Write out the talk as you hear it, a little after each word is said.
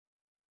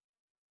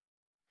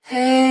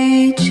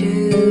Hey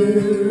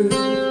Jude,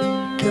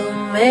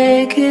 don't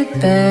make it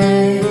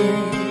bad.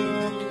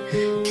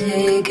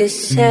 Take a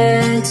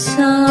sad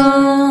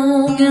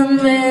song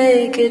and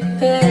make it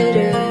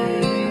better.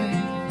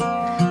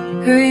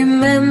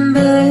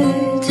 Remember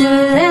to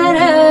let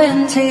her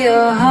into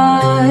your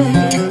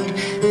heart,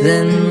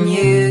 then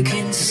you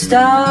can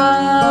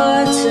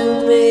start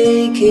to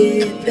make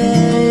it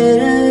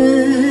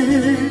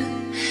better.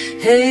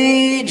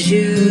 Hey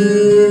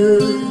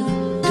Jude,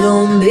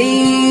 don't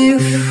be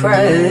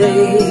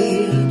afraid.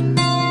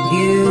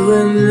 You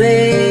were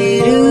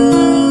made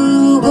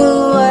to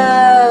go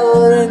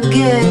out and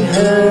get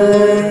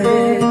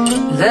her.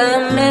 The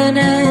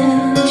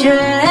minute you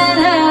let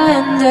her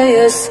under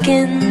your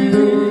skin,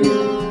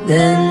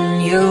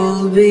 then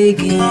you'll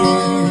begin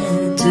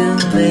to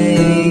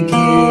make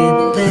it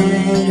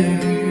better.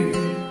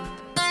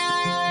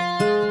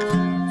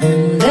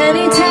 And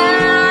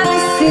anytime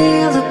you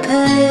feel the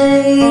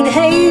pain,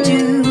 hey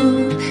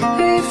Jude,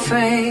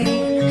 refrain.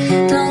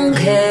 Don't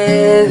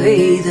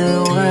carry the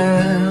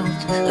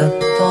world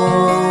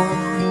upon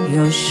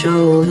your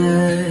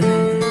shoulders.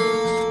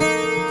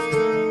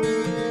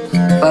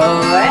 Oh,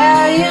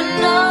 well, you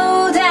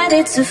know that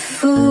it's a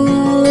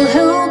fool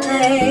who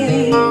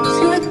plays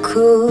it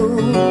cool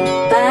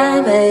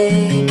by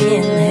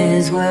making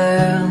his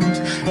world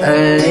a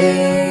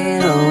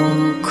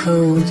little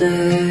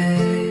colder.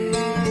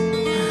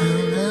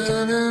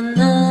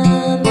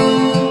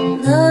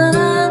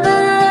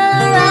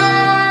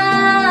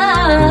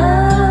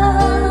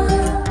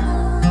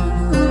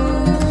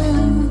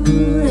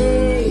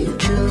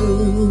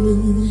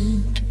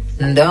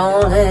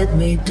 Don't let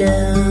me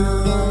down.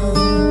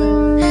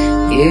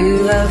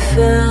 You have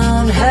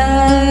found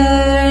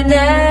her,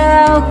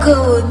 now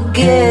go and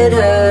get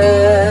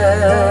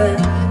her.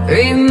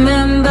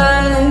 Remember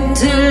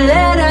to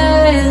let her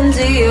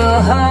into your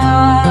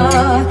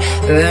heart,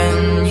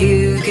 then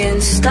you can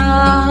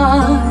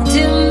start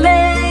to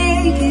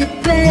make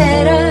it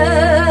better.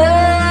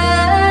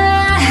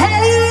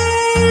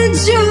 Hey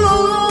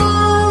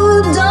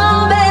Jude,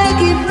 don't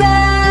make it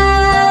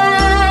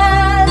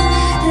bad.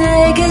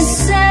 Take a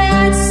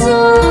sad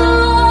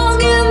song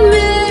and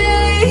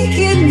make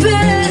it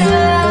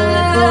better.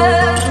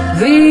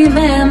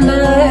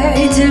 Remember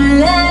to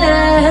let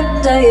her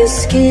under your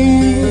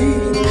skin,